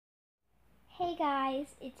Hey guys,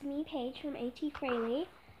 it's me, Paige from A.T. Fraley,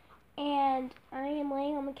 and I am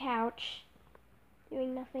laying on the couch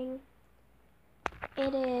doing nothing.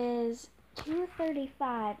 It is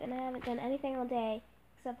 2:35 and I haven't done anything all day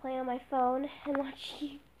except play on my phone and watch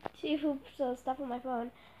YouTube, so stuff on my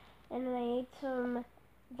phone. And then I ate some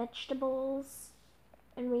vegetables,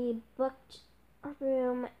 and we booked a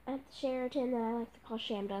room at the Sheraton that I like to call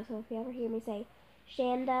Shamda. So if you ever hear me say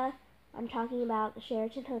Shanda, I'm talking about the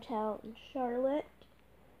Sheraton Hotel in Charlotte.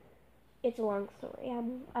 It's a long story.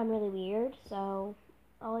 I'm really weird, so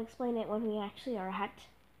I'll explain it when we actually are at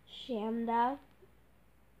Shamda.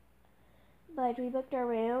 But we booked our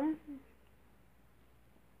room,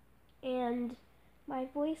 and my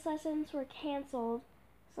voice lessons were canceled,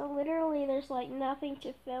 so literally there's like nothing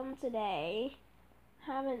to film today.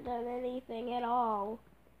 Haven't done anything at all,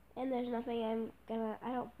 and there's nothing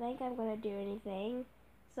I don't think I'm gonna do anything,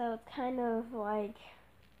 so it's kind of like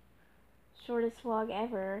shortest vlog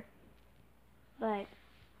ever, but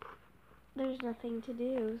there's nothing to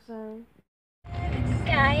do, so.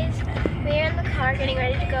 Guys, we're in the car getting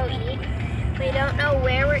ready to go eat. We don't know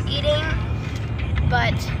where we're eating,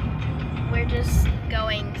 but we're just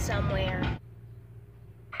going somewhere.